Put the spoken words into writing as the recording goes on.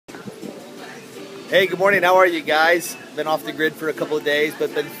Hey, good morning. How are you guys? Been off the grid for a couple of days,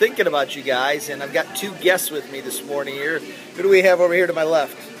 but been thinking about you guys, and I've got two guests with me this morning here. Who do we have over here to my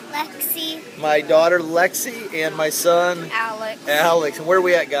left? Lexi. My daughter Lexi and my son Alex. Alex. And where are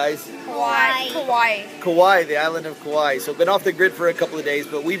we at, guys? Kauai. Kauai, the island of Kauai. So been off the grid for a couple of days,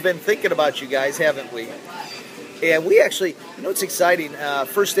 but we've been thinking about you guys, haven't we? And we actually, you know what's exciting?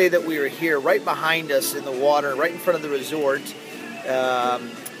 First day that we were here, right behind us in the water, right in front of the resort,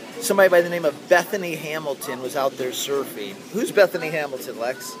 somebody by the name of Bethany Hamilton was out there surfing. Who's Bethany Hamilton,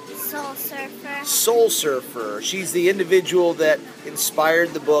 Lex? Soul Surfer. Soul Surfer. She's the individual that inspired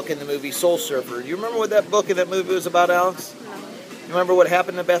the book and the movie Soul Surfer. Do you remember what that book and that movie was about, Alex? No. You remember what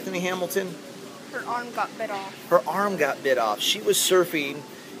happened to Bethany Hamilton? Her arm got bit off. Her arm got bit off. She was surfing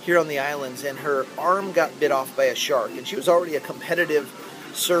here on the islands, and her arm got bit off by a shark. And she was already a competitive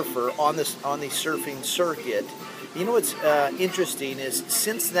surfer on the surfing circuit. You know what's interesting is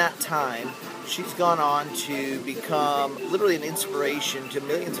since that time, she's gone on to become literally an inspiration to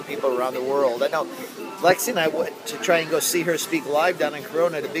millions of people around the world. I know Lexi and I went to try and go see her speak live down in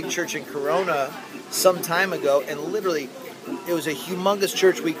Corona at a big church in Corona some time ago, and literally it was a humongous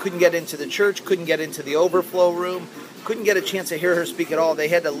church. We couldn't get into the church, couldn't get into the overflow room, couldn't get a chance to hear her speak at all. They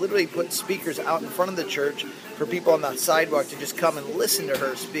had to literally put speakers out in front of the church for people on the sidewalk to just come and listen to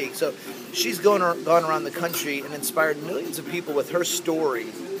her speak. So she's gone around the country and inspired millions of people with her story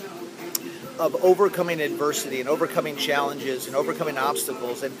of overcoming adversity and overcoming challenges and overcoming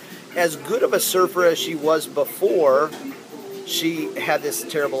obstacles. And as good of a surfer as she was before she had this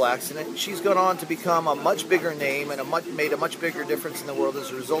terrible accident, she's gone on to become a much bigger name and made a much bigger difference in the world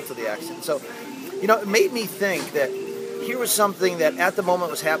as a result of the accident. So, you know, it made me think that here was something that at the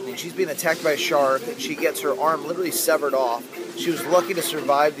moment was happening. She's being attacked by a shark, and she gets her arm literally severed off. She was lucky to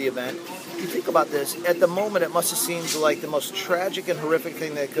survive the event. If you think about this, at the moment it must have seemed like the most tragic and horrific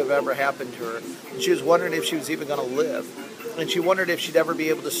thing that could have ever happened to her. And she was wondering if she was even going to live. And she wondered if she'd ever be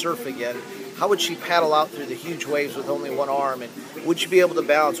able to surf again. How would she paddle out through the huge waves with only one arm? And would she be able to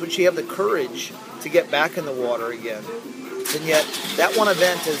balance? Would she have the courage to get back in the water again? And yet, that one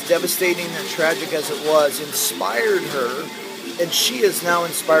event, as devastating and tragic as it was, inspired her, and she has now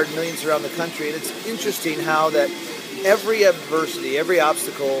inspired millions around the country. And it's interesting how that every adversity, every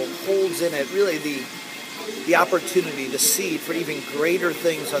obstacle holds in it really the opportunity, the seed for even greater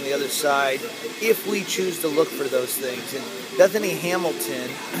things on the other side, if we choose to look for those things. And Bethany Hamilton,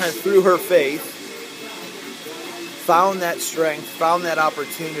 through her faith, found that strength, found that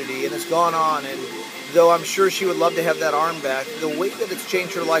opportunity, and has gone on. And though I'm sure she would love to have that arm back, the way that it's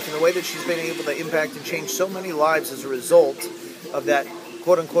changed her life and the way that she's been able to impact and change so many lives as a result of that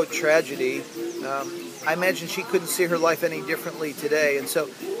quote-unquote tragedy, I imagine she couldn't see her life any differently today. And so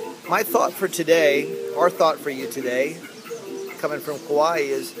my thought for today, our thought for you today, coming from Kauai,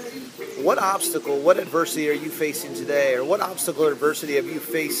 is what obstacle, what adversity are you facing today? Or what obstacle or adversity have you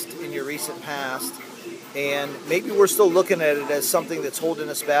faced in your recent past? And maybe we're still looking at it as something that's holding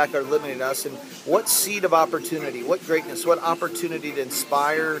us back or limiting us. And what seed of opportunity, what greatness, what opportunity to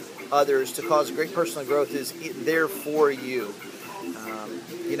inspire others to cause great personal growth is there for you?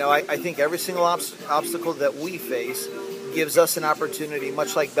 You know, I think every single obstacle that we face gives us an opportunity,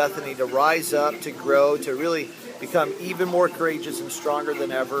 much like Bethany, to rise up, to grow, to really become even more courageous and stronger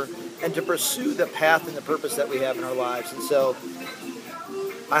than ever, and to pursue the path and the purpose that we have in our lives. And so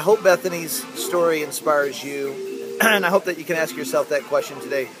I hope Bethany's story inspires you, and I hope that you can ask yourself that question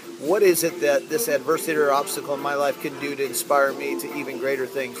today. What is it that this adversity or obstacle in my life can do to inspire me to even greater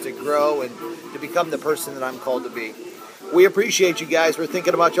things, to grow and to become the person that I'm called to be? We appreciate you guys. We're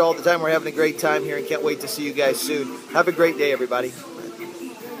thinking about you all the time. We're having a great time here and can't wait to see you guys soon. Have a great day, everybody.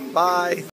 Bye.